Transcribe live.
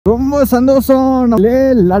ரொம்ப சந்தோஷம்.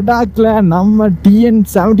 லடாக்ல நம்ம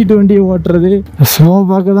TN7020 ஓட்டுறது சும்மா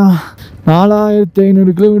பார்க்க தான்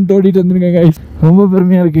 4500 கிலோமீட்டர் ஓட்டிட்டு வந்துருங்க கைஸ். ரொம்ப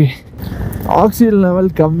பெருமையாக இருக்குது. ஆக்சிஜன் லெவல்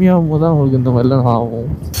கம்மியாகும் போது தான் உங்களுக்கு இந்த மாதிரிலாம் ஆகும்.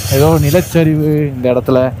 ஏதோ நிலச்சரிவு இந்த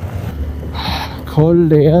இடத்துல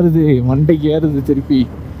கோல்டு ஏறுது, மண்டைக்கு ஏறுது திருப்பி.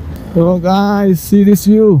 Oh guys, see this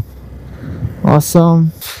view. Awesome.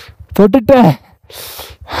 தொட்டுட்டேன்.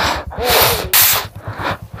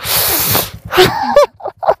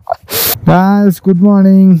 Guys, good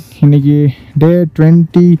morning. இன்னைக்கு day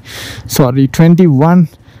 21.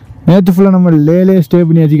 நேற்று ஃபுல்லாக நம்ம லேலே ஸ்டே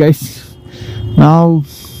பண்ணியாச்சு கைஸ். நான்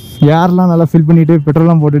ஏர்லாம் நல்லா ஃபில் பண்ணிவிட்டு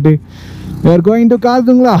பெட்ரோல்லாம் போட்டுட்டு we are going to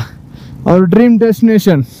Khardungla, our dream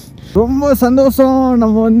destination. ரொம்ப சந்தோஷம்.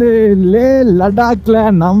 நம்ம வந்து லடாக்ல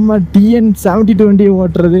நம்ம TN7020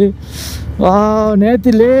 ஓட்டுறது.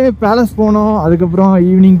 நேற்று பேலஸ் போனோம். அதுக்கப்புறம்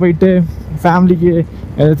ஈவினிங் போயிட்டு ஃபேமிலிக்கு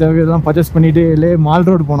எதாவது தேவையெல்லாம் பர்ச்சேஸ் பண்ணிவிட்டு மால்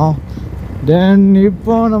ரோடு போனோம். தென்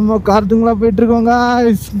இப்போ நம்ம கார்துங்களா போயிட்டுருக்கோம்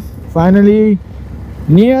guys. Finally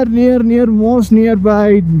near most near by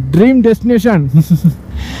dream destination.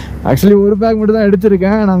 Actually ஒரு பேக் மட்டும் தான்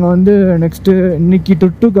எடுத்திருக்கேன். நாங்கள் வந்து நெக்ஸ்ட்டு இன்னைக்கு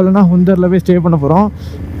தொட்டுக்கல்னா ஹுந்தரில் போய் ஸ்டே பண்ண போகிறோம்.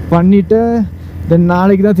 பண்ணிவிட்டு தென்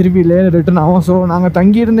நாளைக்கு தான் திருப்பி ரிட்டர்ன் ஆகும். ஸோ நாங்கள்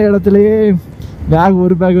தங்கியிருந்த இடத்துலையே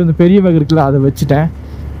ஒரு பேக் வந்து பெரிய பேக் இருக்குல்ல, அதை வச்சுட்டேன்.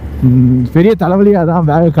 பெரிய தலைவலியாக தான்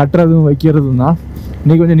பேக்கை கட்டுறதும் வைக்கிறதும் தான்.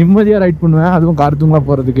 இன்றைக்கி கொஞ்சம் நிம்மதியாக ரைட் பண்ணுவேன், அதுவும் கார்துங்களா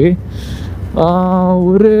போகிறதுக்கு.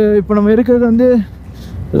 இப்போ நம்ம இருக்கிறது வந்து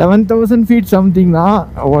 11,000 feet சம்திங் தான்.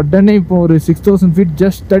 உடனே இப்போ ஒரு 6,000 feet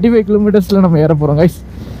ஜஸ்ட் 35 கிலோமீட்டர்ஸில் நம்ம ஏற போகிறோம் guys.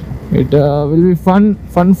 It will be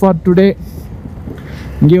fun for today.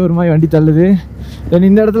 இங்கேயே ஒரு மாதிரி வண்டி தள்ளுது. தென்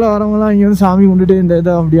இந்த இடத்துல வரவங்கலாம் இங்கே வந்து சாமி கும்பிட்டுட்டு இந்த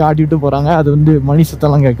இதை அப்படியே ஆட்டிவிட்டு போகிறாங்க. அது வந்து மணி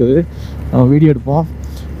சத்தம்லாம் கேட்குது. நம்ம வீடியோ எடுப்போம்.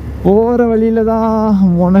 போகிற வழியில் தான்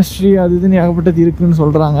மொனஸ்ட்ரி அது இதுன்னு ஏகப்பட்டது இருக்குதுன்னு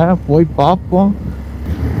சொல்கிறாங்க. போய் பார்ப்போம்.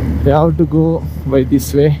 Have to go by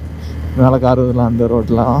this way. மேலே கார் வரலாம் அந்த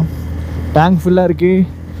ரோட்லாம். டேங்க் ஃபுல்லாக இருக்குது,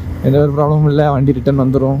 எந்த ஒரு ப்ராப்ளமும் இல்லை. வண்டி ரிட்டர்ன்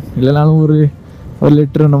வந்துடும். இல்லைனாலும் ஒரு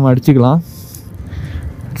லிட்டரு நம்ம அடிச்சுக்கலாம்.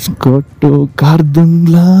 Go to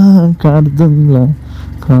Khardung La.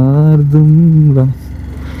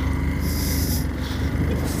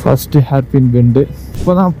 First hairpin bend.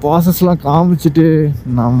 இப்போ தான் ப்ராசஸ்லாம் காமிச்சிட்டு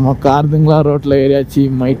நம்ம கார்துங்களா ரோட்டில் ஏறியாச்சு.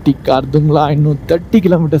 மைட்டி கார்துங்களா இன்னும் 30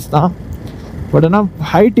 கிலோமீட்டர்ஸ் தான். பட் ஆனால்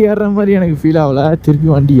ஹைட் ஏறுற மாதிரி எனக்கு ஃபீல் ஆகலை. திருப்பி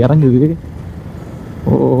வண்டி இறங்குது.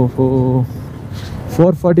 ஓஹோ,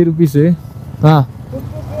 440 rupees.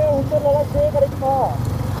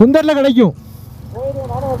 ஹுந்தரில் கிடைக்கும்,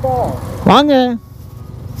 வாங்க.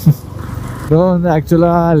 ஸோ வந்து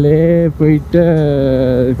ஆக்சுவலாக போயிட்டு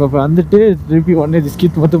இப்போ வந்துட்டு திருப்பி ஒன்னே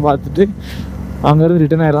டிஸ்கிட் மட்டும் பார்த்துட்டு அங்கேருந்து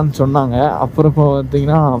ரிட்டர்ன் ஆகிடலான்னு சொன்னாங்க. அப்புறம் இப்போ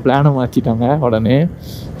பார்த்தீங்கன்னா பிளானை மாற்றிட்டாங்க. உடனே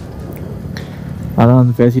அதான்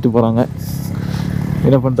வந்து பேசிட்டு போகிறாங்க.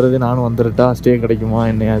 என்ன பண்ணுறது, நானும் வந்துட்டா ஸ்டே கிடைக்குமா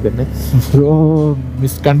என்ன அதுன்னு. ப்ரோ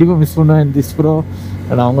கண்டிப்பாக மிஸ் பண்ணுவேன் இந்த ப்ரோ.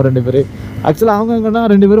 அவங்க 2 பேர் ஆக்சுவலாக அவங்க அங்கன்னா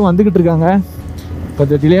 2 பேரும் வந்துக்கிட்டு இருக்காங்க.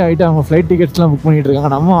 கொஞ்சம் டிலே ஆகிட்டு அவங்க ஃப்ளைட் டிக்கெட்ஸ்லாம் புக் பண்ணிகிட்டு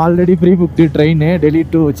இருக்காங்க. நம்ம already pre booked train Delhi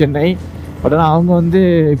to Chennai. But ஆனால் அவங்க வந்து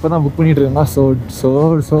இப்போ தான் புக் பண்ணிகிட்டு இருக்காங்க.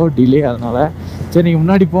 So delay. அதனால் சரி நீங்கள்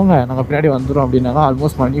முன்னாடி போங்க, நாங்கள் பின்னாடி வந்துடும் அப்படின்னாங்க.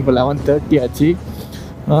 ஆல்மோஸ்ட் மணி இப்போ 11:30 ஆச்சு.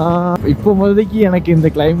 இப்போ முதலைக்கு எனக்கு இந்த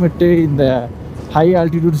கிளைமேட்டு இந்த ஹை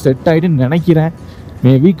ஆல்டிடியூட் செட் ஆகிட்டுன்னு நினைக்கிறேன்.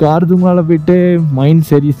 மேபி கார்துங்களால் போய்ட்டு மைண்ட்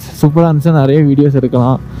சரி சூப்பராக இருந்துச்சுன்னா நிறைய வீடியோஸ்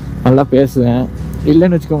எடுக்கலாம், நல்லா பேசுவேன்.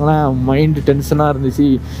 இல்லைன்னு வச்சுக்கோங்களேன், மைண்டு டென்ஷனாக இருந்துச்சு,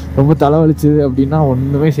 ரொம்ப தலைவலிச்சுது அப்படின்னா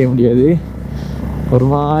ஒன்றுமே செய்ய முடியாது. ஒரு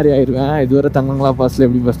மாதிரி ஆயிடுவேன். இதுவரை தங்கங்களா பாஸில்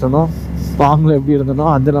எப்படி பேசணும், பாங்கில் எப்படி இருந்தனோ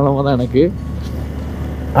அந்த நிலமை தான் எனக்கு.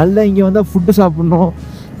 நல்லா இங்கே வந்தால் ஃபுட்டு சாப்பிட்ணும்,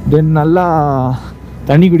 தென் நல்லா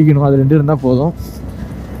தண்ணி குடிக்கணும். அது 2 இருந்தால் போதும்.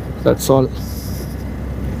 That's all.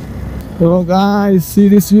 So guys, see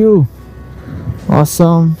this view.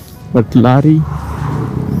 Awesome, but lorry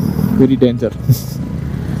very danger.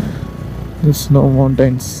 There's no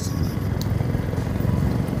mountains.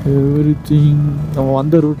 Everything நம்ம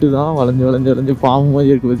வந்த ரூட்டு தான் வளைஞ்சு பாம்பு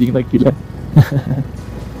மாதிரி இருக்குது பார்த்தீங்கன்னா கீழே.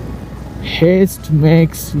 ஹேஸ்ட்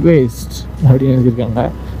மேக்ஸ் வேஸ்ட் அப்படின்னு எழுதியிருக்காங்க.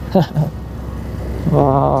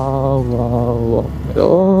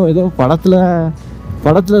 ஏதோ படத்தில்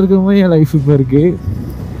இருக்கிற மாதிரி என் லைஃப் இப்போ இருக்குது.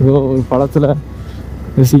 ஏதோ ஒரு படத்தில்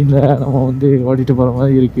இந்த சீனில் நம்ம வந்து ஓட்டிகிட்டு போகிற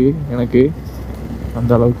மாதிரி இருக்குது எனக்கு.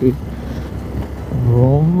 அந்த அளவுக்கு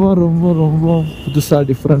ரொம்ப ரொம்ப ரொம்ப புதுசாக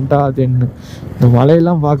டிஃப்ரெண்ட்டாக. அது என்ன இந்த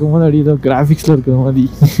மலையெல்லாம் பார்க்கும்போது அப்படி ஏதோ கிராஃபிக்ஸில் இருக்கிற மாதிரி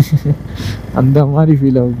அந்த மாதிரி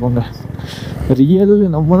ஃபீல் ஆகும்போங்க. ரியல்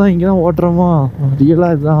நம்ம தான் இங்கே தான் ஓட்டுறோமா,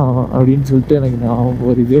 ரியலாக இதுதான் அப்படின்னு சொல்லிட்டு எனக்கு நான்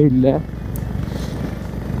ஒரு இதே இல்லை.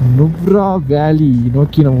 நுப்ரா வேலி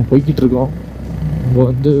நோக்கி நம்ம போய்கிட்டு இருக்கோம். இங்கே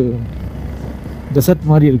வந்து டெசர்ட்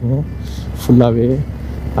மாதிரி இருக்கும் ஃபுல்லாகவே.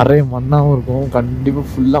 நிறைய மண்ணாகவும் இருக்கும். கண்டிப்பாக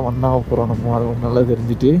ஃபுல்லாக மண்ணாக போகிறோம் நம்ம, அது நல்லா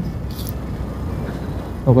தெரிஞ்சுட்டு.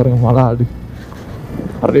 பாருங்க மலை ஆடு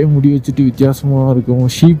நிறைய முடி வச்சுட்டு வித்தியாசமாக இருக்கும்.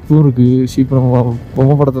 ஷீப்பும் இருக்குது. ஷீப்பு நம்ம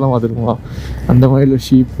பொம்மை படத்தெல்லாம் பார்த்துருக்கோம், அந்த மாதிரி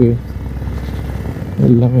ஷீப்பு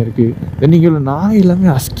எல்லாமே இருக்குது. நீங்கள் நாய் எல்லாமே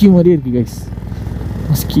அஸ்கி மாதிரியே இருக்குது guys.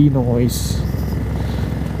 அஸ்கி noise.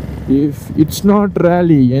 If it's not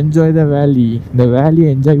rally enjoy the வேலி. இந்த வேலியை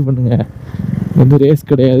என்ஜாய் பண்ணுங்க, வந்து ரேஸ்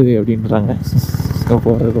கிடையாது அப்படின்றாங்க.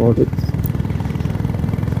 போகிற ரோடு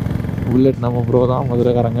புல்லட் நம்ம ப்ரோ தான்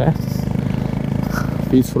மதுரைக்காரங்க.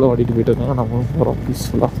 பீஸ்ஃபுல்லாக ஓட்டிகிட்டு போயிட்டு இருக்காங்க, நம்மளும் போகிறோம்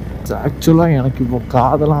பீஸ்ஃபுல்லாக. ஆக்சுவலாக எனக்கு இப்போ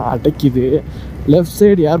காதெல்லாம் அடைக்குது. லெஃப்ட்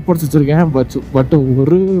சைடு ஏர்போர்ட்ஸ் வச்சுருக்கேன், பட்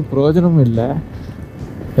ஒரு பிரயோஜனமும் இல்லை.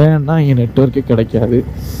 ஏன்னா இங்கே நெட்ஒர்க்கே கிடைக்காது.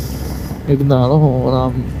 இருந்தாலும்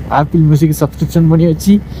நான் ஆப்பிள் மியூசிக் சப்ஸ்கிரிப்ஷன் பண்ணி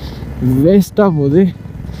வச்சு வேஸ்ட்டாக போகுது.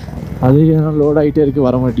 அது லோட் ஆகிட்டே இருக்குது,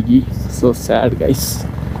 வர மாட்டேங்கி. So sad guys.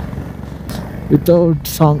 Without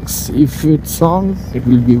songs, if it's song it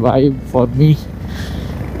will be vibe for me.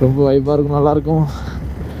 ரொம்ப வைப்பாக இருக்கும், நல்லாயிருக்கும்.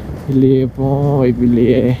 இல்லையே இப்போ வைப்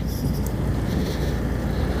இல்லையே.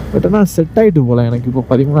 பட் ஆனால் செட் ஆகிட்டு போகல. எனக்கு இப்போ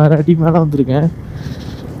 13,000 அடி மேலே வந்திருக்கேன்.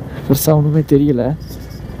 பெருசாக ஒன்றுமே தெரியல.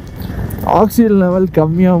 ஆக்சிஜன் லெவல்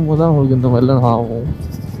கம்மியாகும் போது தான் உங்களுக்கு இந்த மாதிரிலாம் ஆகும்.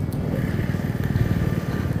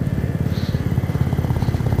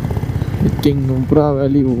 கிங் நுப்ரா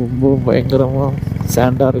வேலி ரொம்ப பயங்கரமாக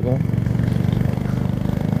சேண்டாக இருக்கும்.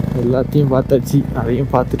 எல்லாத்தையும் பார்த்தாச்சு,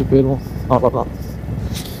 அதையும் பார்த்துட்டு போயிடுவோம், அவ்வளோதான்.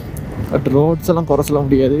 பட் ரோட்ஸ் எல்லாம் குறை சொல்ல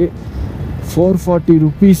முடியாது. 440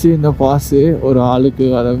 ருபீஸு இந்த பாஸு ஒரு ஆளுக்கு.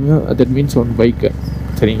 அதாவது தட் மீன்ஸ் ஒன் பைக்கு,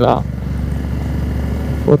 சரிங்களா?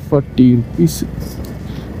 440 ருபீஸு.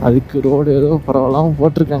 அதுக்கு ரோடு ஏதோ பரவாயில்லாமல்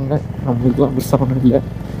போட்டிருக்காங்க. நம்மளுக்குலாம் பெருசாக ஒன்றும் இல்லை.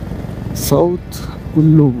 சவுத்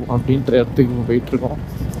குல்லு அப்படின்ற இடத்துக்கு போயிட்டுருக்கோம்.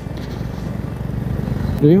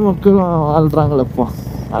 நிறைய மக்கள் வாழ்கிறாங்களப்பா,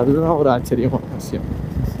 அதுதான் ஒரு ஆச்சரியமான விஷயம்.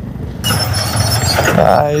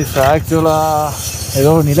 ஆக்சுவலாக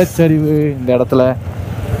ஏதோ நிலச்சரிவு இந்த இடத்துல.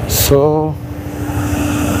 ஸோ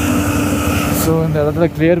இந்த இடத்துல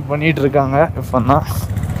கிளியர் பண்ணிகிட்டு இருக்காங்க. இப்போ தான்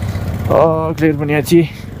கிளியர் பண்ணியாச்சு,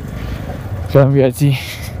 கிளம்பியாச்சு.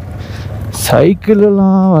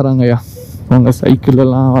 சைக்கிளெல்லாம் வராங்கய்யா, அவங்க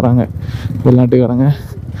சைக்கிளெல்லாம் வராங்க, வெளிநாட்டுக்காரங்க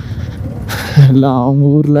எல்லாம். அவங்க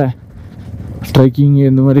ஊரில் ட்ரெக்கிங்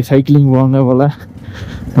இந்த மாதிரி சைக்கிளிங் போவாங்க போல்.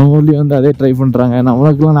 நம்ம ஊர்லேயும் வந்து அதே ட்ரை பண்ணுறாங்க.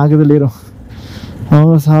 நம்மளுக்கெல்லாம் நாக்கு தள்ளிடும்.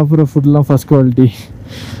 அவங்க சாப்பிட்ற ஃபுட்லாம் ஃபஸ்ட் குவாலிட்டி,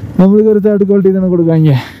 நம்மளுக்கு ஒரு தேர்ட் குவாலிட்டி தானே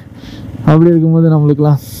கொடுக்காங்க. அப்படி இருக்கும்போது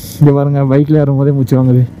நம்மளுக்கெலாம் இங்கே பாருங்கள், பைக்கில் ஏறும்போதே மூச்சு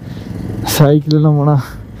வாங்குது. சைக்கிளெல்லாம் போனால்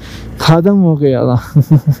கதம் ஓகேயா தான்.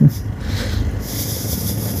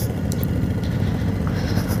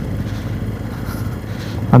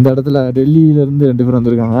 அந்த இடத்துல டெல்லியிலேருந்து 2 பேர்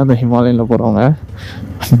வந்திருக்காங்க. அந்த ஹிமாலயனில் போகிறவங்க,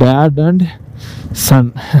 டேட் அண்ட்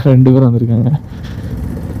சன் 2 பேர் வந்திருக்காங்க.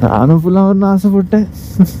 நானும் ஃபுல்லாக வரணும்னு ஆசைப்பட்டேன்.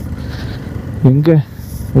 எங்கே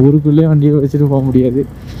ஊருக்குள்ளேயே வண்டியை வச்சுட்டு போக முடியாது.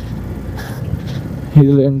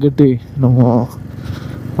 இதில் எங்கிட்டு நம்ம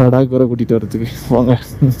லடாக் வர கூட்டிகிட்டு வரதுக்கு போங்க.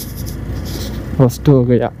 ஃபஸ்ட்டு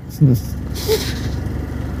ஓகேயா.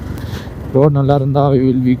 ரோட் நல்லா இருந்தால் we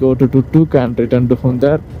will be go to Tuk and return to home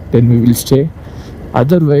there, then we will stay.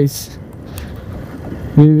 Otherwise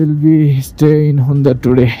we will be stay in Hundar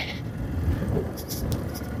today.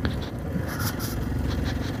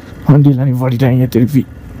 வண்டியில் நிப்பாட்டிட்டாங்க, திருப்பி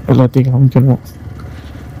எல்லாத்தையும் காமிக்கணும்.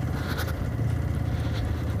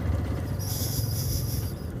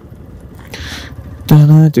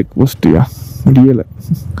 தானா செக் போஸ்ட்டியா முடியலை.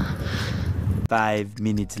 5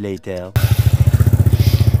 minutes later.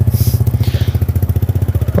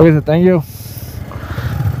 Okay sir, thank you.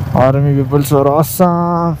 Army people are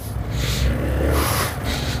awesome.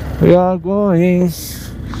 We are going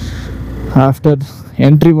after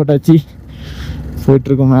entry போட்டாச்சு,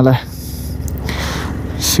 போயிட்டுருக்கோம் மேலே.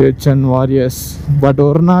 சேச்சன் warriors. But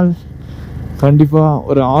ஒரு நாள் கண்டிப்பாக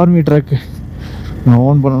ஒரு ஆர்மி ட்ரக் நான்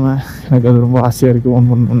ஓன் பண்ணுவேன். எனக்கு அது ரொம்ப ஆசையாக இருக்குது, ஓன்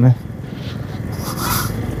பண்ணணுன்னு.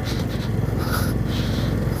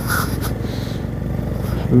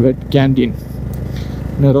 வெட் கேண்டீன்.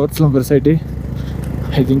 இன்னும் ரோட்ஸ்லாம் பெருசாகிட்டு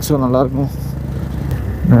ஐ திங்க் ஸோ நல்லாயிருக்கும்.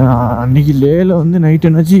 அன்றைக்கி லேயில் வந்து நைட்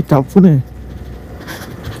என்னாச்சு, தப்புன்னு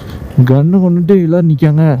கன்று கொண்டுட்டு எல்லோரும்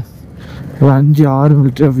நிற்காங்க. ஒரு 5-6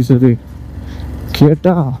 மிலிட்ரி ஆஃபீஸரு.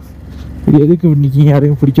 கேட்டால் இது எதுக்கு நிற்கிங்க,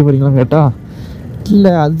 யாரையும் பிடிக்க போகிறீங்களான்னு கேட்டால்,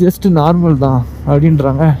 இல்லை அது ஜஸ்ட்டு நார்மல் தான்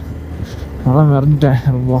அப்படின்றாங்க. அதெல்லாம் மறந்துட்டேன்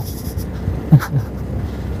ரொம்ப.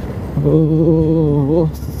 ஓ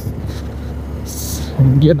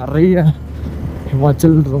இங்கே நிறைய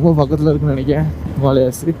ஹிமாச்சல் ரொம்ப பக்கத்தில் இருக்குன்னு நினைக்கிறேன்,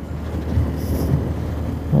 Himalayas.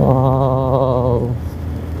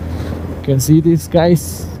 Can see these guys.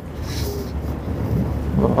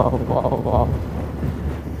 Wow.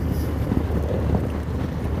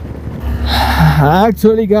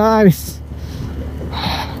 Actually guys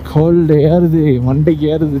gold ஏறுது, மண்டைக்கு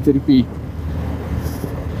ஏறுது திருப்பி.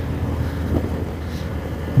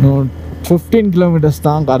 இன்னும் 15 கிலோமீட்டர்ஸ்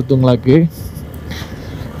தான் கார்துங்லாக்கு.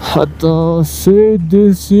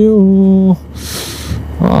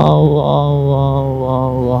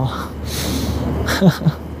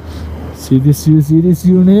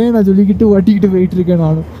 சிரிசியூனே நான் சொல்லிக்கிட்டு ஓட்டிக்கிட்டு போயிட்டு இருக்கேன்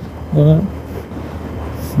நானும்.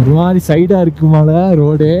 ஒரு மாதிரி சைடாக இருக்குமால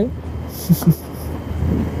ரோடு.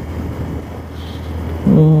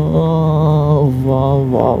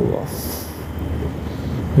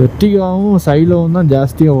 வெட்டிகாவும் சைலவும் தான்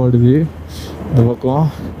ஜாஸ்தியாக ஓடுது இந்த பக்கம்.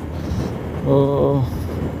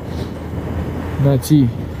 என்னாச்சு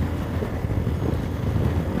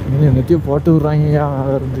என்னத்தையும் போட்டு விட்றாங்கய்யா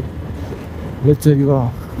இருந்து. நிலச்சரிவா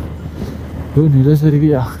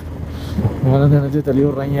நிலச்சரிவியா மேலே என்னத்தையும் தள்ளி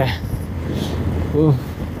விட்றாங்க.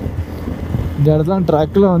 இந்த இடத்துல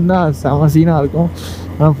ட்ரக்கில் வந்தால் செம சீனாக இருக்கும்.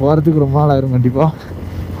 ஆனால் போகிறதுக்கு ரொம்ப நாள் ஆயிரும் கண்டிப்பாக.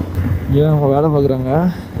 இங்கே அவங்க வேலை பார்க்குறாங்க.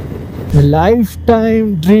 லைஃப் டைம்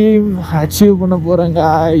ட்ரீம் அச்சீவ் பண்ண போகிறாங்க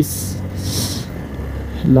ஐஸ்.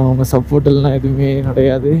 இல்லை அவங்க சப்போர்ட் எல்லாம் எதுவுமே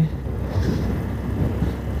கிடையாது.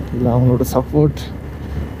 இல்லை அவங்களோட சப்போர்ட்,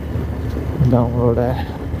 இல்லை அவங்களோட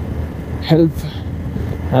ஹெல்ப்.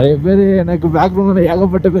 நிறைய பேர் எனக்கு பேக்ரவுண்டில்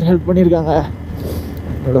ஏகப்பட்ட பேர் ஹெல்ப் பண்ணியிருக்காங்க.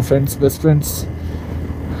 என்னோடய ஃப்ரெண்ட்ஸ், பெஸ்ட் ஃப்ரெண்ட்ஸ்.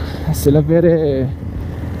 சில பேர்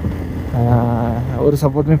ஒரு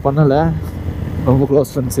சப்போர்ட்டுமே பண்ணலை, ரொம்ப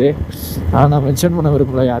க்ளோஸ் ஃப்ரெண்ட்ஸு. ஆனால் நான் மென்ஷன் பண்ண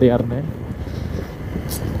விரும்பல யார் யாருன்னு.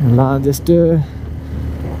 எல்லாம் ஜஸ்ட்டு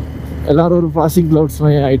எல்லோரும் ஒரு பாசிங் க்ளவுட்ஸ்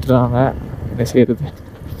மாதிரி ஆகிட்டுறாங்க. என்ன செய்கிறது,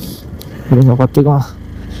 இவங்க பார்த்துக்கலாம்.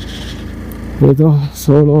 ஏதோ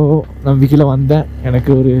சோலோ நம்பிக்கையில் வந்தேன்.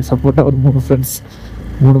 எனக்கு ஒரு சப்போர்ட்டாக ஒரு 3 ஃப்ரெண்ட்ஸ்,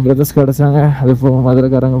 3 பிரதர்ஸ் கிடச்சாங்க. அது போக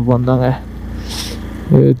மதுரைக்காரங்க இப்போ வந்தாங்க.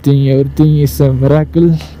 everything is a miracle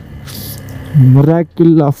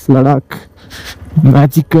of Ladakh,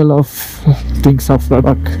 magical of things of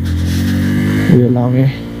Ladakh. இது எல்லாமே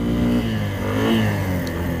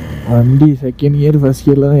வண்டி செகண்ட் இயர் ஃபர்ஸ்ட்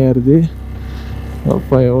இயரில் தான் ஏறுது.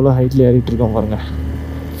 அப்போ எவ்வளோ ஹைட்டில் ஏறிட்டு இருக்கோம் பாருங்க.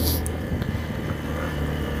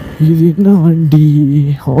 இது என்ன வண்டி?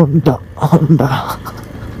 ஹோண்டா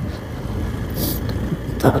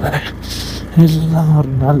எல்லாம்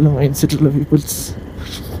ஒரு நல்ல மைண்ட் செட்டில் உள்ள peoples.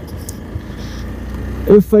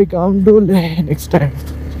 If I come to next time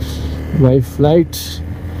by flight,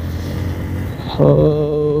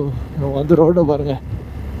 நம்ம வந்து ரோடை பாருங்க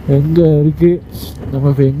எங்கே இருக்குது, நம்ம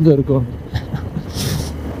இப்போ எங்கே இருக்கோம்.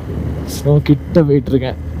 ஸ்னோ கிட்ட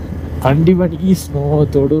போயிட்டுருக்கேன். வண்டி ஸ்னோ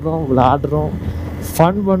தொடுறோம், விளாடுறோம்,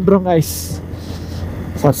 ஃபன் பண்ணுறோம் guys.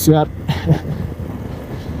 First sure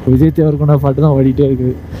Vijay Deverakonda பாட்டு தான் ஓடிட்டே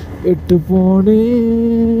இருக்குது. எட்டு போனே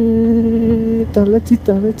தலைச்சி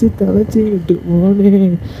எட்டு போனே,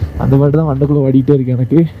 அந்த பாட்டு தான் மண்டக்குள்ளே ஓடிட்டே இருக்கு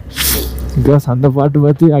எனக்கு. பிகாஸ் அந்த பாட்டு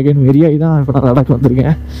பார்த்து அகைன் வெறியாகி தான் இப்போ நான் லடாக்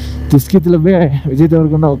வந்திருக்கேன். திஸ்கித்தில் போய் விஜய்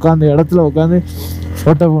தேவர்கொண்டா உட்காந்து இடத்துல உட்காந்து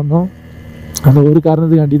ஃபோட்டோ பண்ணோம். அந்த ஒரு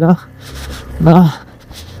காரணத்துக்காண்டி தான் நான்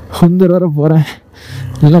சுந்தர் வர போகிறேன்.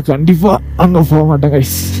 இல்லைன்னா கண்டிப்பாக அங்கே போக மாட்டேன்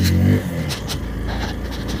கைஸ்.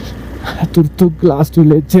 துர்த்துக்கு லாஸ்ட்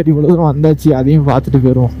வில்லேஜ், சரி இவ்வளோ தூரம் வந்தாச்சு, அதையும் பார்த்துட்டு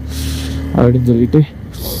போயிடுவோம் அப்படின்னு சொல்லிட்டு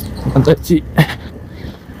வந்தாச்சு.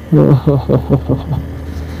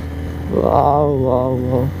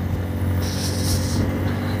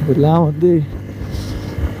 இதெல்லாம் வந்து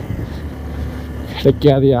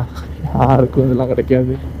கிடைக்காதியா, யாருக்கும் இதெல்லாம்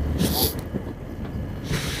கிடைக்காது.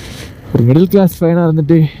 ஒரு மிடில் கிளாஸ் பையனாக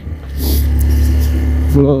இருந்துட்டு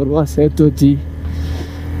இவ்வளோ ரூபா சேர்த்து வச்சு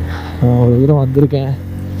அவ்வளோ தூரம் வந்திருக்கேன்.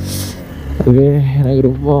 அதுவே எனக்கு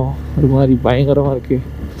ரொம்ப ஒரு மாதிரி பயங்கரமாக இருக்குது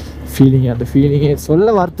ஃபீலிங். அந்த ஃபீலிங்கே சொல்ல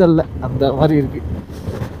வார்த்தை இல்லை, அந்த மாதிரி இருக்குது.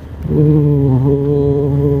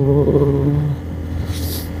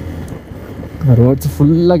 ரோட்ஸ்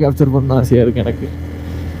ஃபுல்லாக கேப்சர் பண்ண ஆசையாக இருக்குது எனக்கு.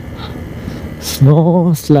 ஸ்னோ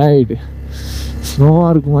ஸ்லைடு,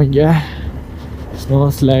 ஸ்னோவாக இருக்குமா இங்கே? ஸ்னோ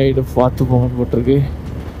ஸ்லைடு பார்த்து போகணும்னு போட்டிருக்கு.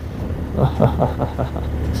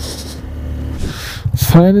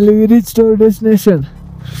 Finally we reached our destination.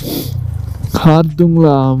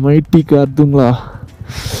 Khardungla, mighty Khardungla.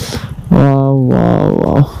 Wow.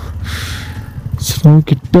 Snow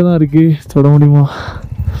கிட்ட தான் இருக்கு, தொட முடியுமா?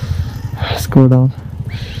 Let's go down.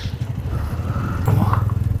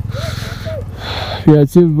 We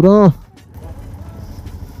achieved, bro.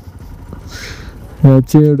 We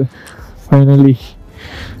achieved. Finally.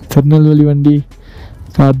 tirunelveli வண்டி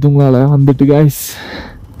Khardungla வந்துட்டு guys.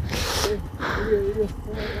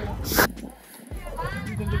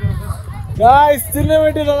 Guys,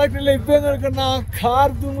 tirunelveli Ladakh இப்போ எங்க இருக்கோம்னா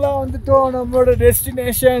Khardungla வந்துட்டோம், நம்மளோட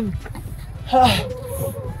destination.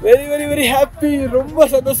 Very very very happy, ரொம்ப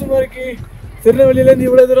சந்தோஷமா இருக்கு. tirunelveliல இருந்து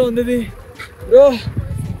இவ்வளவு தூரம் வந்தது ப்ரோ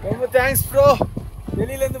ரொம்ப தேங்க்ஸ் ப்ரோ.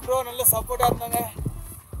 வெளியிலேருந்து ப்ரோ நல்ல சப்போர்ட்டாக இருந்தாங்க.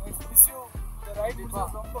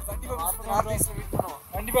 ரொம்ப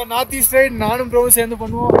கண்டிப்பாக நார்த் ஈஸ்ட் ரைட் நானும் ப்ரோவும் சேர்ந்து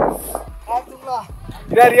பண்ணுவோம். கார்த்துங்களா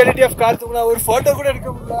இதான் ரியாலிட்டி ஆஃப் கார்த்துங்களா. ஒரு ஃபோட்டோ கூட எடுக்க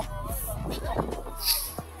முடியல.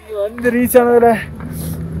 இது வந்து ரீச் ஆனதில்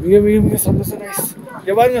மிக மிக மிக சந்தோஷம். நைஸ்.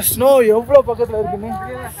 இங்கே பாருங்க ஸ்னோ எவ்வளோ பக்கத்தில் இருக்குன்னு.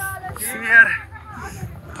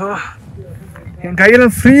 என்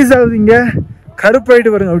கையெல்லாம் ஃப்ரீஸ் ஆகுது. இங்கே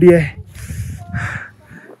கருப்பாயிட்டு பாருங்க. அப்படியே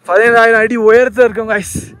 17,000 அடி உயரத்தில் இருக்கோம்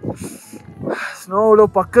கைஸ். ஸ்னோ இவ்வளோ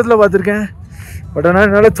பக்கத்தில் பார்த்துருக்கேன். பட் ஆனால்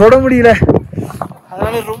என்னால் தொட முடியல.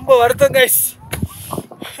 அதனால் ரொம்ப வருத்தம் கைஸ்.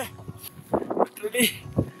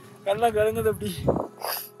 கண்ணெலாம் கலங்குது. அப்படி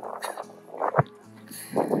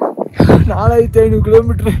 4,500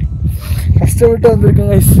 கிலோமீட்டரு கஷ்டப்பட்டு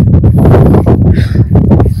வந்திருக்கேன் கைஸ்.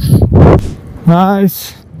 நைஸ்.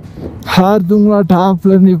 ஹார்துங்களா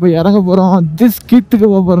டாப்லேருந்து இப்போ இறங்க போகிறோம். திஸ்கித்துக்கு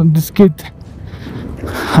போக போகிறோம். திஸ்கித்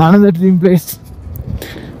அனதர் ட்ரீம் பிளேஸ்.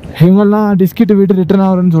 இவங்கெல்லாம் டிஸ்கிட்டு விட்டு ரிட்டர்ன்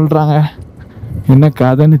ஆகுறேன்னு சொல்கிறாங்க. என்ன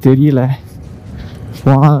கதைன்னு தெரியல.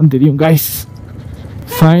 போனால் தெரியும் guys.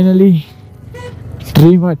 Finally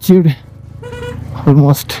dream achieved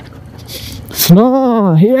almost. Snow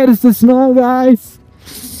here is the snow guys.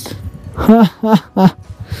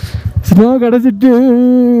 Snow கிடச்சிட்டு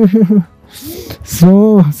snow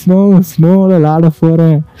snow ஸ்னோவில் விளாட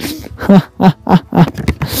போகிறேன்.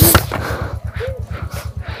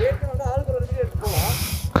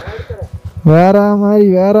 வேற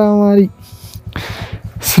மாதிரி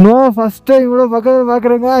ஸ்னோ ஃபர்ஸ்ட் டைம் இவ்வளோ பக்கத்தில்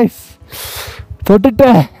பார்க்குறேன் கைஸ்.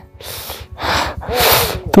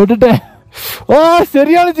 தொட்டுட்டேன். ஓ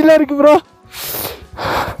சரியான சில்லா இருக்கு ப்ரோ.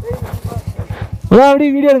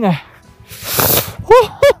 அப்படியே வீடியோ எடுங்க.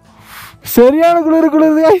 சரியான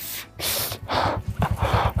குளிர் கைஸ்.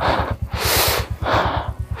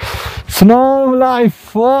 Snow life.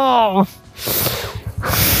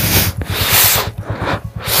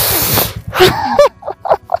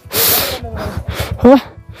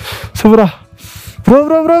 சூப்பரா ப்ரோ.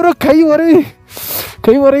 கை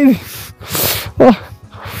உரையுது.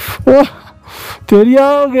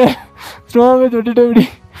 தெரியாம ஸ்னோவே தொட்டுட்டு இப்படி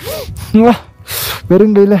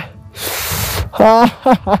வெறுங்கையில்.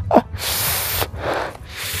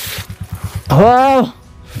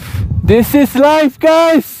 This is life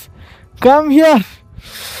guys. Come here.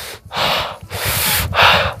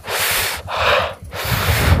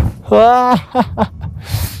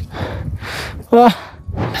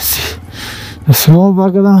 Snow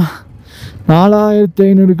பார்க்க தான்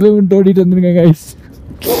 4,500 கிலோமீட்டர் ஓடிட்டு வந்துருக்கேன் கைஸ்.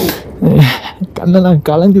 கண்ணெல்லாம்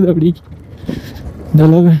கலங்குது. அப்படி இந்த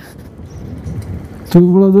அளவு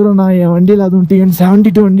இவ்வளோ தூரம் நான் என் வண்டியில், அதுவும்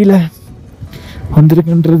TN72 வண்டியில்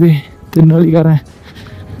வந்திருக்குன்றது திருநெல்வேலிக்காரன்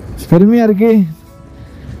பெருமையாக இருக்குது.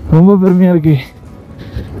 ரொம்ப பெருமையாக இருக்குது.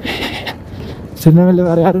 திருநெல்வேலியில்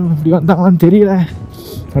வேறு யாரும் இப்படி வந்தாங்களான்னு தெரியல.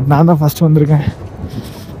 பட் நான் தான் ஃபஸ்ட்டு வந்திருக்கேன்.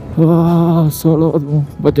 சோலோ, அதுவும்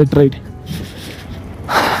பட்ஜெட் ரைடு.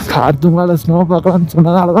 கார்த்துங்களால் ஸ்னோ பார்க்கலான்னு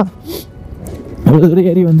சொன்னதால தான் எவ்வளோ தூரம்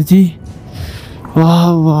ஏறி வந்துச்சு. வா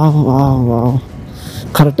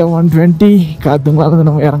கரெக்டாக 120 கார்த்துங்களால்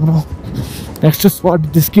நம்ம இறங்குறோம். நெக்ஸ்ட்டு ஸ்பாட்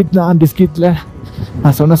டிஸ்கிட் தான். டிஸ்கிட்டில்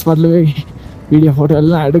நான் சொன்ன ஸ்பாட்டில் போய் வீடியோ ஃபோட்டோ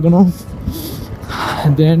எல்லாம் எடுக்கணும்.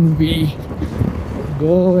 Then we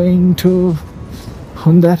going to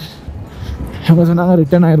ஹுந்தர். இவங்க சொன்னாங்க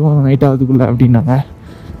ரிட்டர்ன் ஆயிடுவோம் நைட் ஆகுதுக்குள்ளே அப்படின்னாங்க.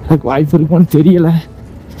 அதுக்கு வாய்ப்பு இருக்குமான்னு தெரியலை.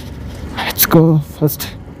 Let's go first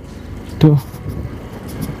to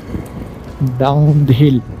down the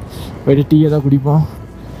hill. போய்ட்டு டீ ஏதாவது குடிப்போம்.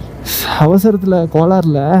 அவசரத்தில்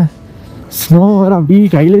கோலாரில் ஸ்னோ வேறு அப்படியே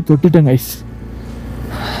கையிலே தொட்டுட்டேன் guys.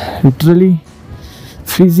 Literally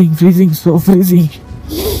freezing so freezing.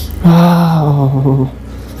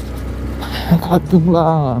 காத்துங்களா,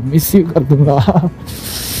 miss you காத்துங்களா.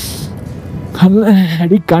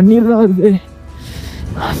 அடி கண்ணீர் தான் வருது.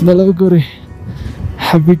 அந்தளவுக்கு ஒரு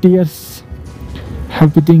happy tears,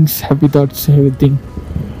 happy things, happy thoughts, every thing.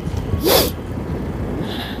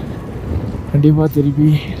 கண்டிப்பாக திருப்பி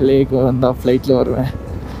லேக் வந்தால் ஃப்ளைட்டில் வருவேன்.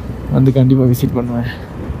 வந்து கண்டிப்பாக விசிட் பண்ணுவேன்.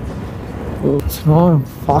 ஸ்னோ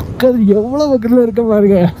பக்கத்து எவ்வளோ பக்கத்தில் இருக்க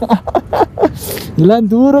பாருங்க. இதெல்லாம்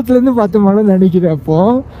தூரத்துலேருந்து பார்த்த மாதிரி நினைக்கிறேன்.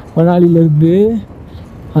 அப்போது மணாலியிலேருந்து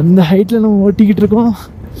அந்த ஹைட்டில் நம்ம ஓட்டிக்கிட்டு இருக்கோம்.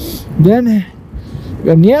 தென்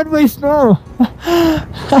நியர்பை ஸ்னோ.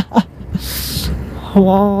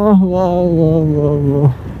 வா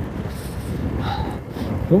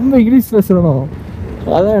ரொம்ப இங்கிலீஷ் பேசுகிறோம்,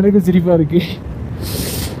 அதான் எனக்கு சிரிப்பாக இருக்கு.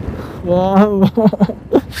 வா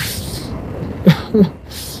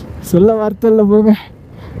சொல்ல வார்த்தை இல்லை போங்க,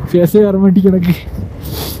 பேசவே வர மாட்டேங்க எனக்கு.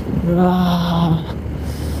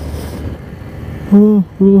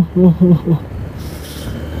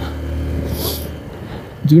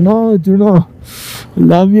 Juno,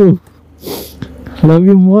 love you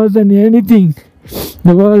more than anything in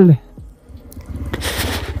the world.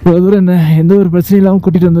 இவ்வளோ தூரம் என்ன எந்த ஒரு பிரச்சனையும் இல்லாமல்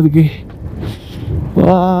கூட்டிகிட்டு வந்ததுக்கு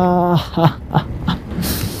வா.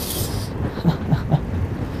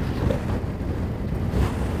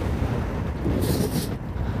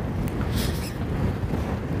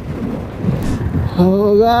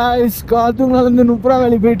 காத்துங்கலேருந்து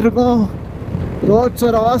நுப்ராவேலி போயிட்டுருக்கோம். ரோட்ஸ்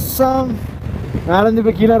ஒரு ஆசம். மேலேருந்து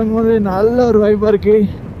இப்போ கீழே இறங்கும்போது நல்ல ஒரு வைப்பாக இருக்குது.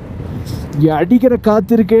 இங்கே அடிக்கிற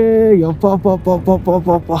காற்று இருக்கு. எப்பா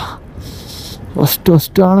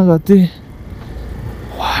ஃபஸ்ட்டான காற்று.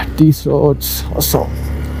 These roads awesome.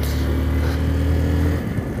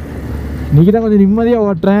 இன்றைக்கி தான் கொஞ்சம் நிம்மதியாக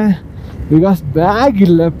ஓட்டுறேன். பிகாஸ் பேக்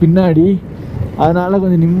இல்லை பின்னாடி, அதனால்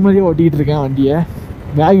கொஞ்சம் நிம்மதியாக ஓட்டிக்கிட்டு இருக்கேன் வண்டியை.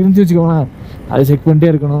 பேக் இருந்துச்சு வச்சுக்கோங்களேன், அதை செக்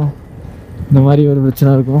பண்ணிட்டே இருக்கணும். இந்த மாதிரி ஒரு பிரச்சனை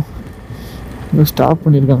இருக்கும். இன்னும் ஸ்டாப்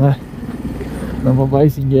பண்ணியிருக்காங்க. நம்ம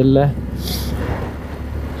பாய்ஸ் இங்கே இல்லை.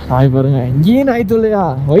 நாய் பாருங்க, இங்கேயும் நாய் தொல்லையா?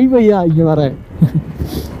 வையா இங்கே வர.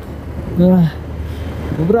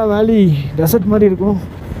 நுப்ரா வேலி டெசர்ட் மாதிரி இருக்கும்.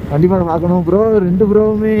 கண்டிப்பாக பார்க்கணும். ப்ரோ 2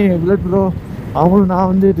 ப்ரோவுமே புல்லட் ப்ரோ, அவங்களும் நான்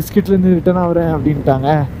வந்து டிஸ்கிட்லேருந்து ரிட்டர்ன் ஆகிறேன் அப்படின்ட்டாங்க.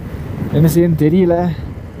 என்ன செய்யன்னு தெரியல.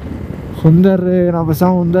 சுந்தர் நான்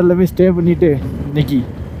பேசாமல் சுந்தரில் போய் ஸ்டே பண்ணிவிட்டு இன்னைக்கு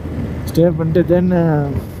ஸ்டே பண்ணிட்டு தென்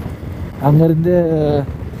அங்கேருந்து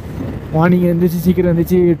மார்னிங் எழுந்திரிச்சி சீக்கிரம்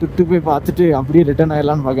எழுந்திரிச்சி ட்ரிட்டு போய் பார்த்துட்டு அப்படியே ரிட்டர்ன்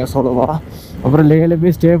ஆகிடலான்னு பார்க்க சொல்லவா. அப்புறம் லேயில்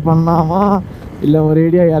போய் ஸ்டே பண்ணலாமா, இல்லை ஒரு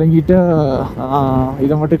ஏரியா இறங்கிட்டு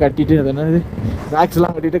இதை மட்டும் கட்டிட்டு, அது என்னது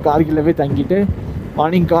பேக்ஸ்லாம் கட்டிட்டு கார்கில்ல போய் தங்கிட்டு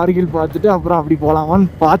மார்னிங் கார்கில் பார்த்துட்டு அப்புறம் அப்படி போகலாமான்னு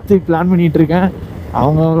பார்த்து பிளான் பண்ணிகிட்ருக்கேன்.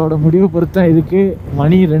 அவங்களோட முடிவு பொறுத்தான். இதுக்கு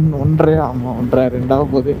மணி 1:30 ஆமாம் 1:30 2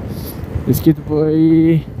 போகுது. பிஸ்கிட் போய்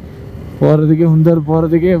போகிறதுக்கே சுந்தர்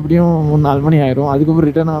போகிறதுக்கே எப்படியும் 3-4 மணி ஆயிரும். அதுக்கப்புறம்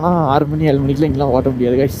ரிட்டர்ன் ஆனால் 6 மணி 7 மணிக்கெலாம் இங்கெல்லாம் ஓட்ட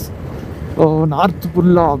முடியாது கைஸ். ஸோ நார்த்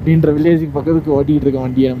புல்லா அப்படின்ற வில்லேஜுக்கு பக்கத்துக்கு ஓட்டிகிட்டு இருக்க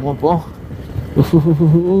வண்டியை நம்ம இப்போ.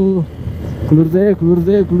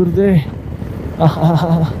 குளிர்தே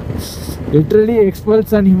லிட்ரலி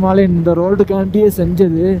எக்ஸ்பர்ட்ஸ் அண்ட் ஹிமாலயன் இந்த ரோடுக்காண்டியே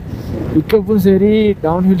செஞ்சது. பிக்கப்பும் சரி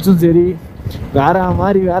டவுன் ஹில்ஸும் சரி வேற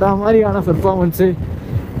மாதிரியான பெர்ஃபார்மன்ஸு.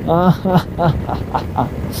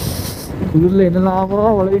 குளிரில் என்னெல்லாமோ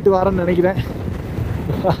உழையிட்டு வரேன்னு நினைக்கிறேன்.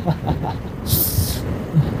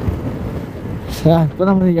 இப்போ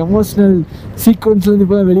நம்ம எமோஷ்னல் சீக்வன்ஸ்லேருந்து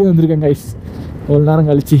இப்போ வெளியே வந்திருக்கேன் கைஸ், ஒரு நேரம்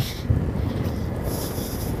கழிச்சு.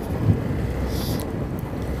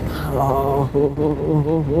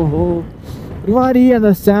 ஒரு மாதிரி அந்த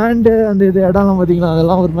ஸ்டாண்டு அந்த இது இடம்லாம் பார்த்தீங்கன்னா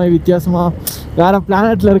அதெல்லாம் ஒரு மாதிரி வித்தியாசமாக வேறு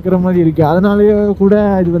பிளானட்டில் இருக்கிற மாதிரி இருக்குது. அதனாலேயே கூட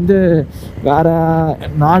இது வந்து வேறு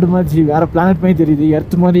நாடு மாதிரி வேறு பிளானட் மாதிரி தெரியுது.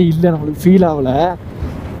 எர்த்து மாதிரி இல்லை, நம்மளுக்கு ஃபீல் ஆகலை.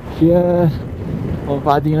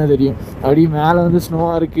 பார்த்தீங்கன்னா தெரியும். அப்படியே மேலே வந்து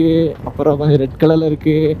ஸ்னோவாக இருக்குது, அப்புறம் கொஞ்சம் ரெட் கலரில்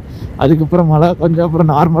இருக்குது, அதுக்கப்புறம் மழை கொஞ்சம்,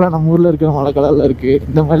 அப்புறம் நார்மலாக நம்ம ஊரில் இருக்கிற மழை கலரில் இருக்குது.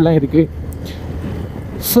 இந்த மாதிரிலாம் இருக்குது.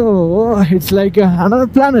 So it's like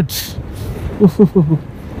another planet.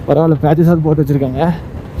 பரவாயில்ல, பேச்சஸாக போட்டு வச்சுருக்காங்க.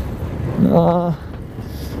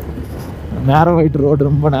 நேரோ ஒயிட் ரோடு,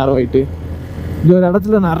 ரொம்ப நேரோ ஒயிட்டு. இந்த ஒரு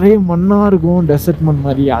இடத்துல நிறைய மண்ணாக இருக்கும், டெசர்ட் மண்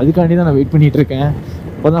மாதிரி. அதுக்காண்டி தான் நான் வெயிட் பண்ணிகிட்ருக்கேன்.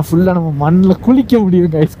 அப்போ தான் ஃபுல்லாக நம்ம மண்ணில் குளிக்க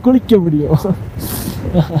முடியும் கைஸ், குளிக்க முடியும்.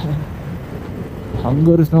 அங்கே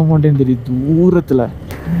ஒரு ஸ்னோ மவுண்டன் தெரியுது தூரத்தில்.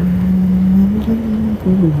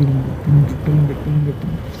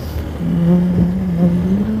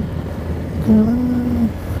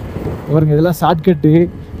 பாருங்க, இதெல்லாம் ஷார்ட்கட்டு.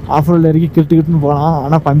 ஆஃப் ரோடில் இறக்கி கிட்டுன்னு போகலாம்,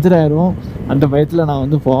 ஆனால் பஞ்சர் ஆயிரும். அந்த பயத்தில் நான்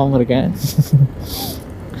வந்து போகாமல் இருக்கேன்.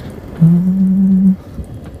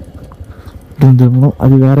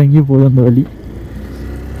 அது வேற எங்கேயும் போகுது அந்த வழி.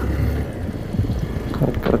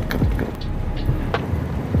 கரெக்ட்.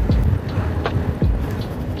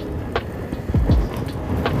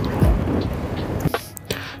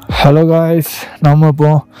 ஹலோ காய்ஸ், நம்ம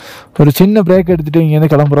இப்போ ஒரு சின்ன பிரேக் எடுத்துகிட்டு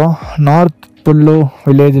இங்கேருந்து கிளம்புறோம். North புல்லோ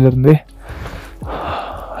வில்லேஜிலேருந்து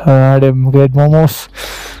great momos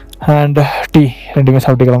and tea 2மே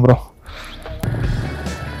சாப்பிட்டு கிளம்புறோம்.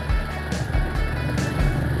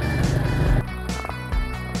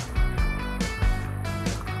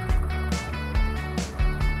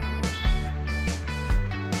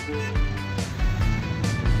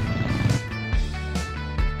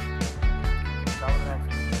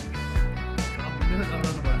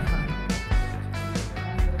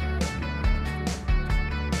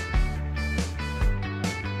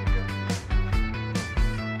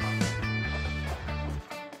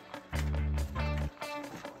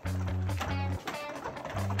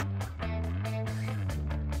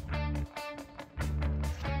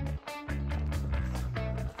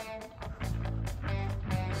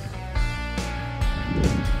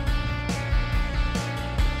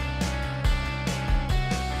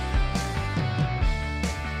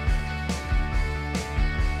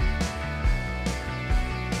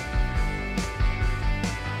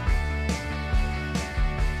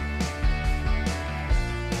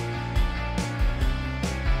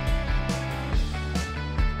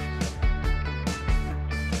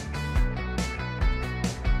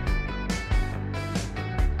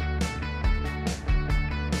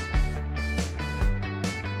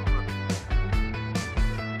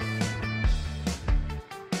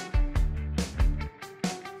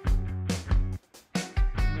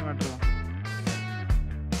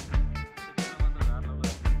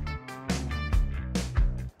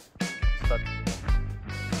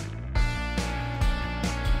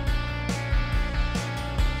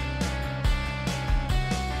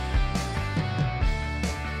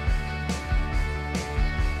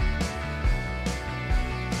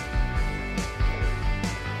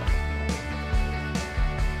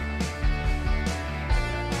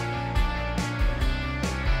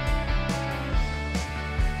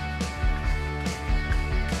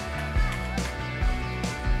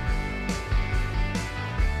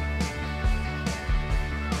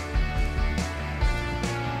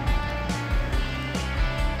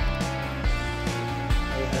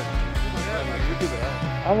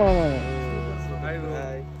 ஆமாம் ஆமாம்.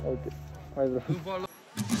 Okay bye bro.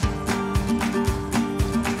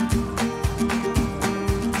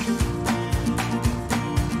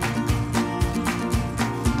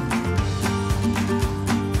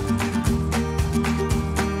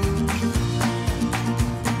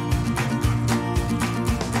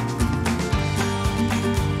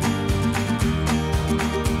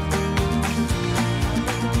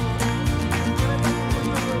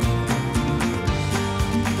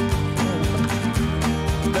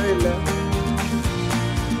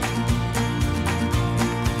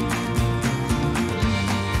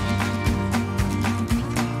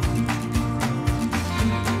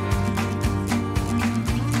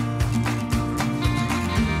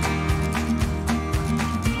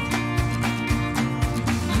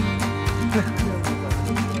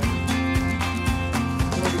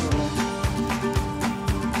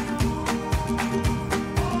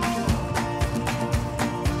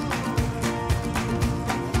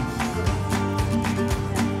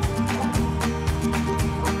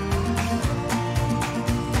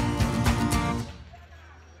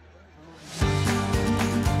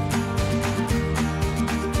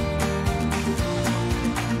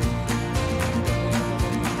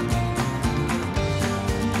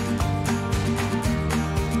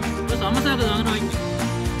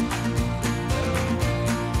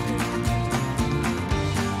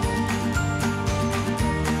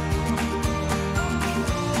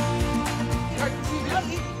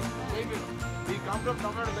 From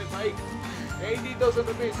Tamil Nadu by bike, 80,000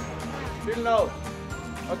 rupees till now.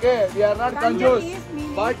 Okay, we are not confused,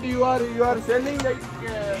 but you are selling like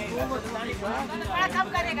too much money. We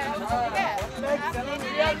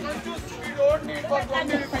are confused. We don't need for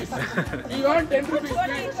 20 rupees. We want 10 rupees.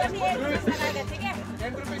 10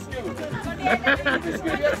 rupees give. 10 rupees give.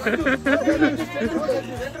 We are confused. 10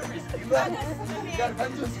 rupees. We are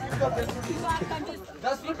confused. 10 rupees.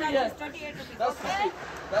 10 rupees. Yes. 10 rupees.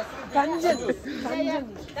 कंजन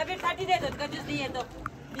तभी 30 दे दो कंजूस नहीं है तो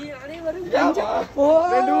ये अनेवरुम कंजन ओ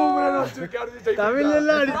ரெண்டு மூணு வருஷம் கேர்தி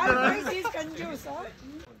தமிழ்ல அடிச்சறா कंजूस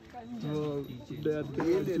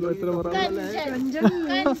कंजन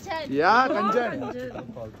या कंजन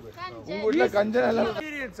உங்க कंजन எல்லாம்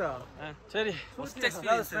எக்ஸ்பீரியன்ஸா சரி ஃபர்ஸ்ட்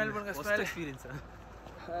எக்ஸ்பீரியன்ஸ் ஸ்மைல் பண்ணுங்க ஸ்மைல் எக்ஸ்பீரியன்ஸா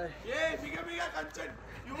ஏய் மிக कंजन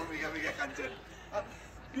யூ மிக कंजन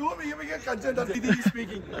யூ மிக कंजन that is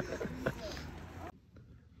speaking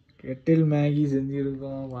Kettle Maggi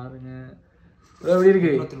செஞ்சிருக்கோம் பாருங்க. எப்படி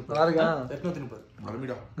இருக்கு பாருங்க. 830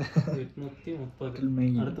 அருமைடா. 830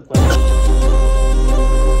 மேகி அடுத்து